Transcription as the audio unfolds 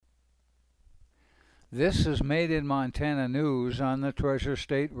This is Made in Montana News on the Treasure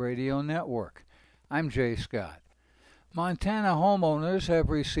State Radio Network. I'm Jay Scott. Montana homeowners have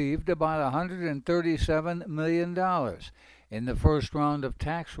received about $137 million in the first round of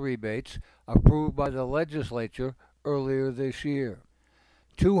tax rebates approved by the legislature earlier this year.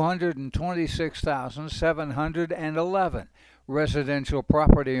 226,711 residential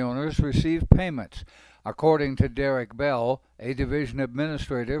property owners received payments, according to Derek Bell, a division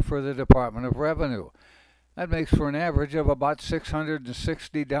administrator for the Department of Revenue. That makes for an average of about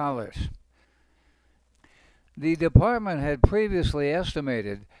 $660. The department had previously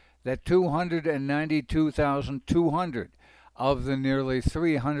estimated that 292,200 of the nearly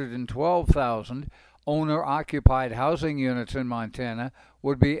 312,000 owner-occupied housing units in Montana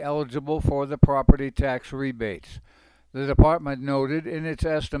would be eligible for the property tax rebates. The department noted in its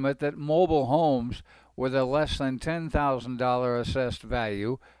estimate that mobile homes with a less than $10,000 assessed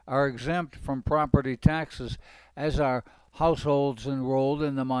value are exempt from property taxes, as are households enrolled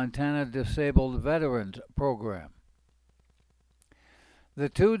in the Montana Disabled Veterans Program. The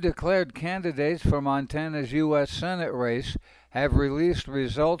two declared candidates for Montana's U.S. Senate race have released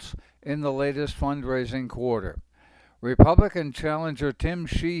results in the latest fundraising quarter. Republican challenger Tim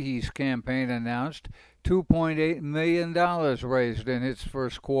Sheehy's campaign announced $2.8 million raised in its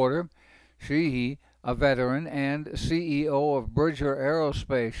first quarter. Sheehy, a veteran and CEO of Bridger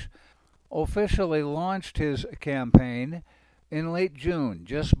Aerospace, officially launched his campaign in late June,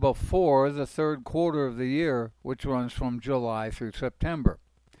 just before the third quarter of the year, which runs from July through September.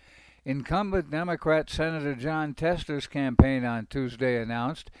 Incumbent Democrat Senator Jon Tester's campaign on Tuesday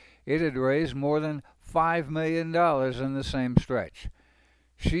announced it had raised more than $5 million in the same stretch.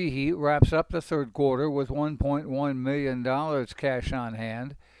 Sheehy wraps up the third quarter with $1.1 million cash on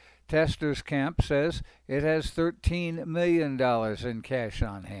hand. Tester's camp says it has $13 million in cash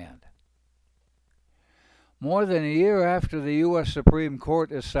on hand. More than a year after the U.S. Supreme Court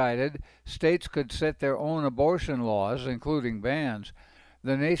decided states could set their own abortion laws, including bans,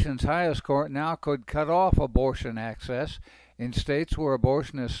 the nation's highest court now could cut off abortion access in states where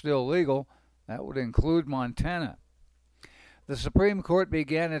abortion is still legal. That would include Montana. The Supreme Court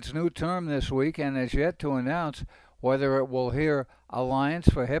began its new term this week and has yet to announce whether it will hear Alliance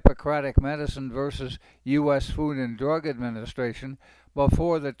for Hippocratic Medicine versus U.S. Food and Drug Administration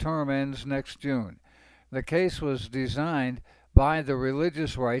before the term ends next June. The case was designed by the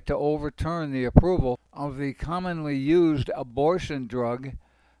religious right to overturn the approval of the commonly used abortion drug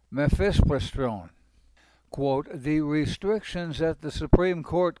mifepristone. Quote, the restrictions that the Supreme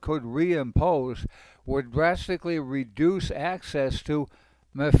Court could reimpose would drastically reduce access to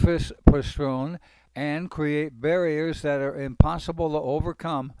mifepristone and create barriers that are impossible to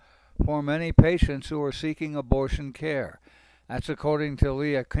overcome for many patients who are seeking abortion care. That's according to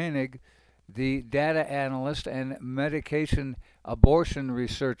Leah Koenig, the data analyst and medication abortion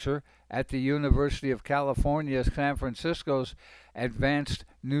researcher at the University of California, San Francisco's Advanced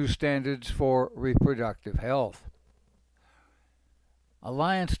New Standards for Reproductive Health.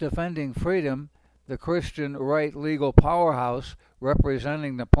 Alliance Defending Freedom, the Christian right legal powerhouse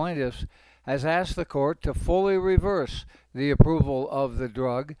representing the plaintiffs, has asked the court to fully reverse the approval of the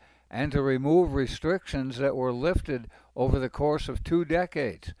drug and to remove restrictions that were lifted over the course of 2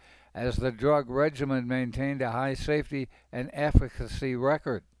 decades, as the drug regimen maintained a high safety and efficacy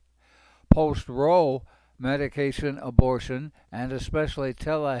record. Post-Roe medication abortion, and especially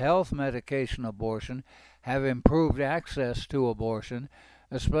telehealth medication abortion, have improved access to abortion,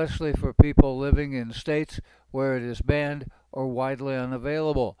 especially for people living in states where it is banned or widely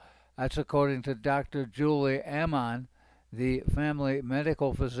unavailable. That's according to Dr. Julie Ammon, the family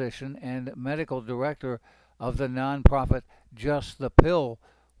medical physician and medical director of the nonprofit Just the Pill,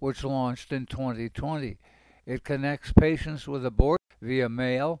 which launched in 2020. It connects patients with abortion via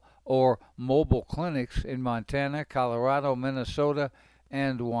mail or mobile clinics in Montana, Colorado, Minnesota,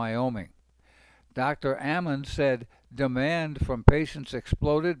 and Wyoming. Dr. Ammon said demand from patients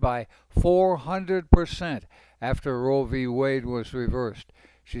exploded by 400% after Roe v. Wade was reversed.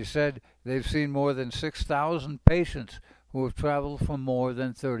 She said they've seen more than 6,000 patients who have traveled from more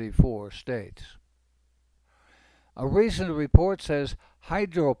than 34 states. A recent report says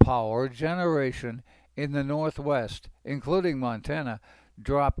hydropower generation in the Northwest, including Montana,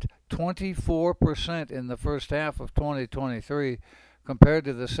 dropped 24% in the first half of 2023 compared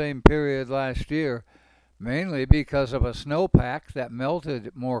to the same period last year, mainly because of a snowpack that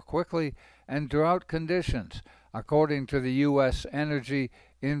melted more quickly and drought conditions, according to the U.S. Energy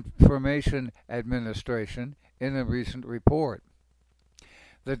Information Administration in a recent report.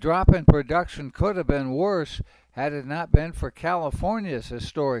 The drop in production could have been worse had it not been for California's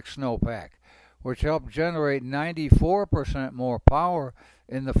historic snowpack, which helped generate 94% more power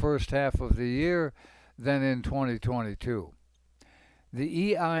in the first half of the year than in 2022. The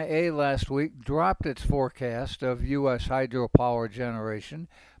EIA last week dropped its forecast of U.S. hydropower generation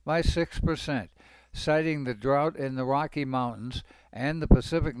by 6%, citing the drought in the Rocky Mountains and the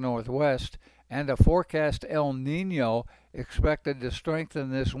Pacific Northwest and a forecast El Nino expected to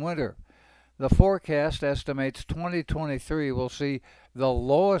strengthen this winter. The forecast estimates 2023 will see the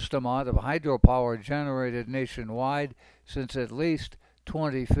lowest amount of hydropower generated nationwide since at least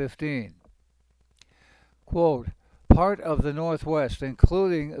 2015. Quote, part of the Northwest,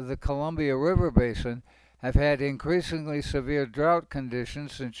 including the Columbia River Basin, have had increasingly severe drought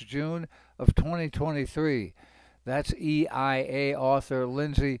conditions since June of 2023. That's EIA author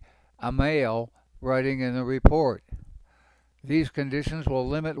Lindsay Amayo writing in the report. These conditions will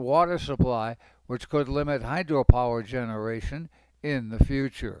limit water supply, which could limit hydropower generation in the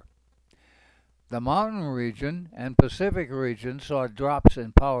future. The Mountain Region and Pacific Region saw drops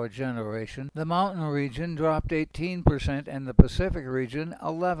in power generation. The Mountain Region dropped 18% and the Pacific Region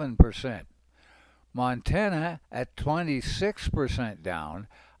 11%. Montana at 26% down.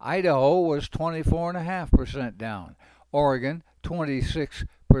 Idaho was 24.5% down. Oregon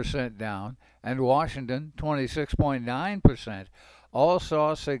 26% down. And Washington 26.9% all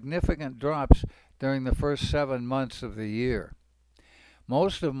saw significant drops during the first 7 months of the year.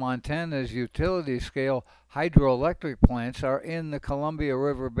 Most of Montana's utility-scale hydroelectric plants are in the Columbia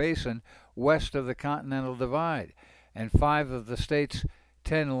River Basin west of the Continental Divide, and 5 of the state's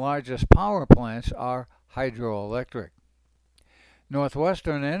 10 largest power plants are hydroelectric.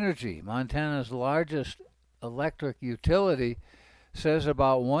 Northwestern Energy, Montana's largest electric utility, says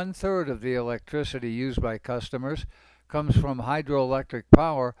about 1/3 of the electricity used by customers comes from hydroelectric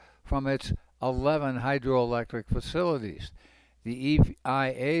power from its 11 hydroelectric facilities. The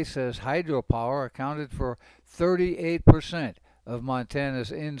EIA says hydropower accounted for 38% of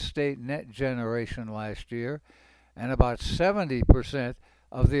Montana's in-state net generation last year, and about 70%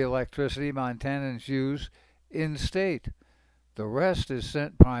 of the electricity Montanans use in-state. The rest is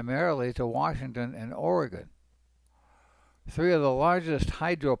sent primarily to Washington and Oregon. 3 of the largest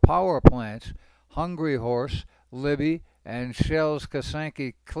hydropower plants, Hungry Horse, Libby, and Shell's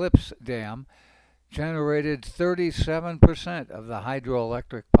Kasanke Cliffs Dam, generated 37% of the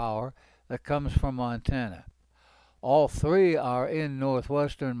hydroelectric power that comes from Montana. All 3 are in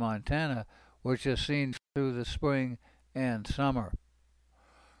northwestern Montana, which is seen through the spring and summer.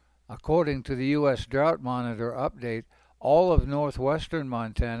 According to the U.S. Drought Monitor update, all of northwestern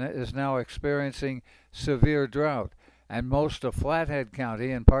Montana is now experiencing severe drought, and most of Flathead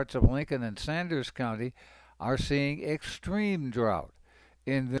County and parts of Lincoln and Sanders County are seeing extreme drought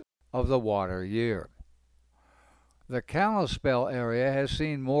in the water year. The Kalispell area has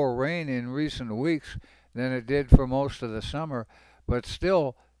seen more rain in recent weeks than it did for most of the summer, but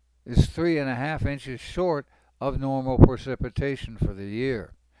still is 3.5 inches short of normal precipitation for the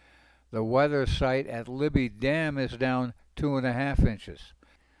year. The weather site at Libby Dam is down 2.5 inches.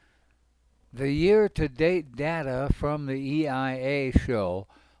 The year-to-date data from the EIA show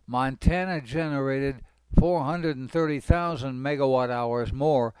Montana generated 430,000 megawatt hours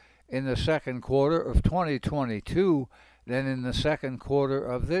more in the second quarter of 2022 than in the second quarter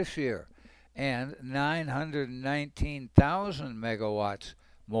of this year, and 919,000 megawatts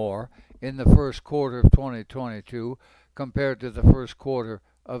more in the first quarter of 2022 compared to the first quarter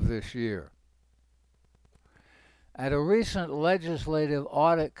of this year. At a recent Legislative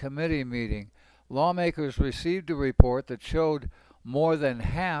Audit Committee meeting, lawmakers received a report that showed more than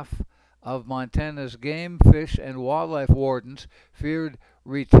half of Montana's game, fish, and wildlife wardens feared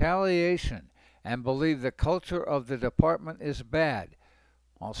retaliation and believed the culture of the department is bad,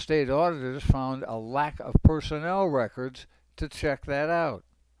 while state auditors found a lack of personnel records to check that out.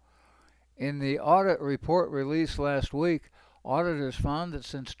 In the audit report released last week, auditors found that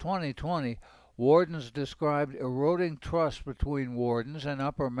since 2020, wardens described eroding trust between wardens and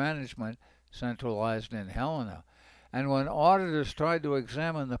upper management centralized in Helena. And when auditors tried to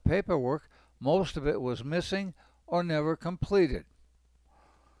examine the paperwork, most of it was missing or never completed.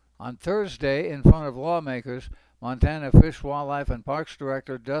 On Thursday, in front of lawmakers, Montana Fish, Wildlife, and Parks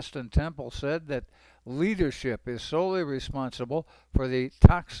Director Dustin Temple said that leadership is solely responsible for the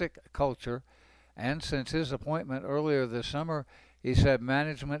toxic culture, and since his appointment earlier this summer, he said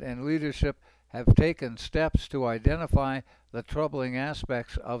management and leadership have taken steps to identify the troubling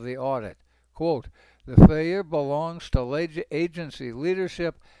aspects of the audit. Quote, "The failure belongs to agency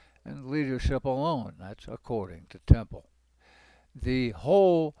leadership and leadership alone." That's according to Temple. "The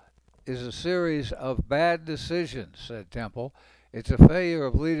whole is a series of bad decisions," said Temple. It's a failure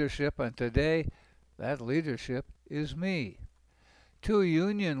of leadership, and today that leadership is me. Two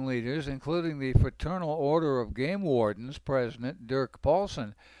union leaders, including the Fraternal Order of Game Wardens president Dirk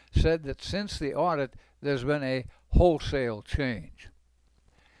Paulson, said that since the audit there's been a wholesale change.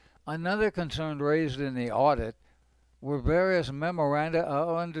 Another concern raised in the audit were various memoranda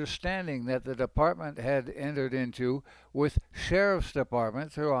of understanding that the department had entered into with sheriff's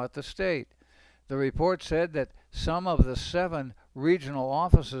departments throughout the state. The report said that some of the 7 regional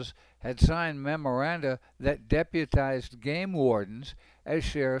offices had signed memoranda that deputized game wardens as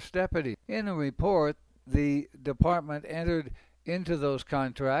sheriff's deputies. In the report, the department entered into those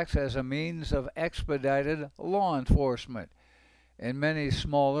contracts as a means of expedited law enforcement. In many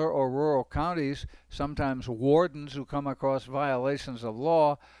smaller or rural counties, sometimes wardens who come across violations of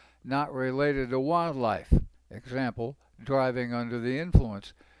law not related to wildlife, example, driving under the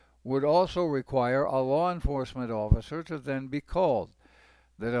influence, would also require a law enforcement officer to then be called.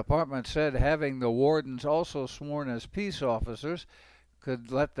 The department said having the wardens also sworn as peace officers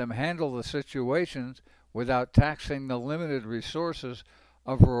could let them handle the situations without taxing the limited resources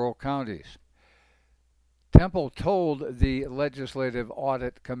of rural counties. Temple told the Legislative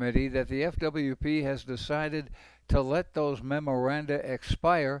Audit Committee that the FWP has decided to let those memoranda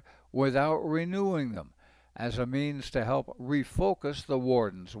expire without renewing them as a means to help refocus the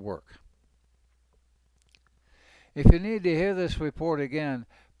warden's work. If you need to hear this report again,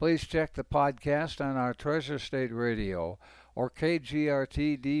 please check the podcast on our Treasure State Radio or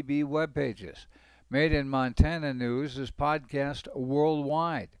KGRT-DB web pages. Made in Montana News is podcast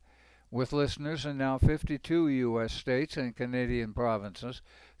worldwide, with listeners in now 52 U.S. states and Canadian provinces,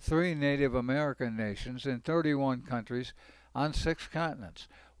 3 Native American nations, and 31 countries on 6 continents.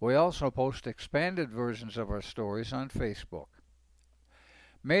 We also post expanded versions of our stories on Facebook.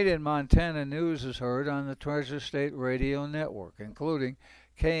 Made in Montana News is heard on the Treasure State Radio Network, including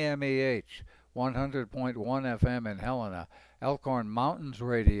KMEH 100.1 FM in Helena, Elkhorn Mountains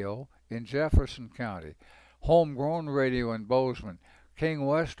Radio in Jefferson County, Homegrown Radio in Bozeman, King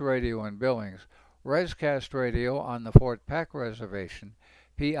West Radio in Billings, Rescast Radio on the Fort Peck Reservation,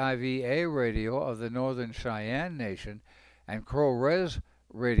 PIVA Radio of the Northern Cheyenne Nation, and Crow Res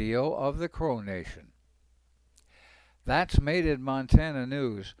Radio of the Crow Nation. That's Made in Montana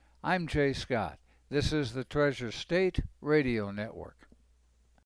News. I'm Jay Scott. This is the Treasure State Radio Network.